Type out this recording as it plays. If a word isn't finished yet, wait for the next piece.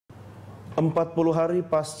40 hari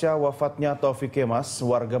pasca wafatnya Taufiq Kiemas,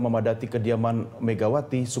 warga memadati kediaman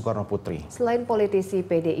Megawati Soekarno Putri. Selain politisi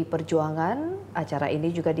PDI Perjuangan, acara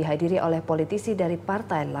ini juga dihadiri oleh politisi dari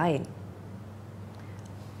partai lain.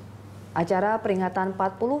 Acara peringatan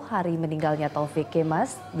 40 hari meninggalnya Taufiq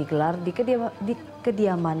Kiemas digelar di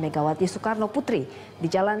kediaman Megawati Soekarno Putri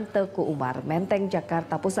di Jalan Teguh Umar, Menteng,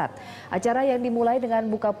 Jakarta Pusat. Acara yang dimulai dengan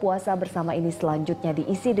buka puasa bersama ini selanjutnya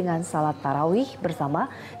diisi dengan salat tarawih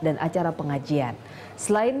bersama dan acara pengajian.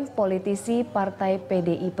 Selain politisi Partai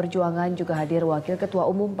PDI Perjuangan juga hadir Wakil Ketua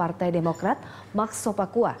Umum Partai Demokrat Max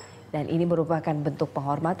Sopakua. Dan ini merupakan bentuk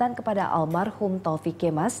penghormatan kepada almarhum Taufiq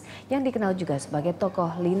Kiemas yang dikenal juga sebagai tokoh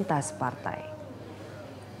lintas partai.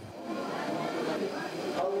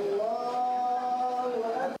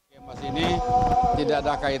 Kiemas ini tidak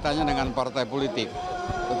ada kaitannya dengan partai politik,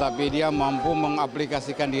 tetapi dia mampu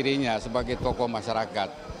mengaplikasikan dirinya sebagai tokoh masyarakat.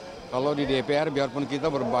 Kalau di DPR biarpun kita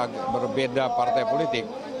berbeda partai politik,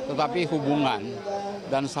 tetapi hubungan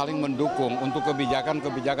dan saling mendukung untuk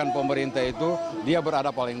kebijakan-kebijakan pemerintah itu dia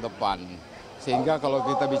berada paling depan. Sehingga kalau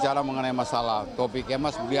kita bicara mengenai masalah Taufiq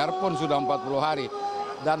Kiemas biarpun sudah 40 hari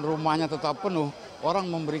dan rumahnya tetap penuh,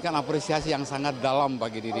 orang memberikan apresiasi yang sangat dalam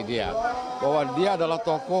bagi diri dia. Bahwa dia adalah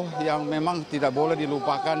tokoh yang memang tidak boleh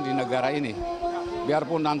dilupakan di negara ini.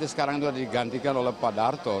 Biarpun nanti sekarang itu digantikan oleh Pak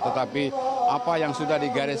Darto, tetapi apa yang sudah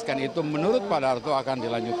digariskan itu menurut Pak Darto akan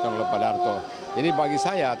dilanjutkan oleh Pak Darto. Jadi bagi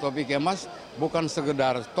saya Taufiq Kiemas bukan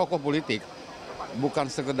sekedar tokoh politik, bukan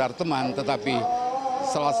sekedar teman, tetapi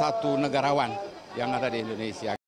salah satu negarawan yang ada di Indonesia.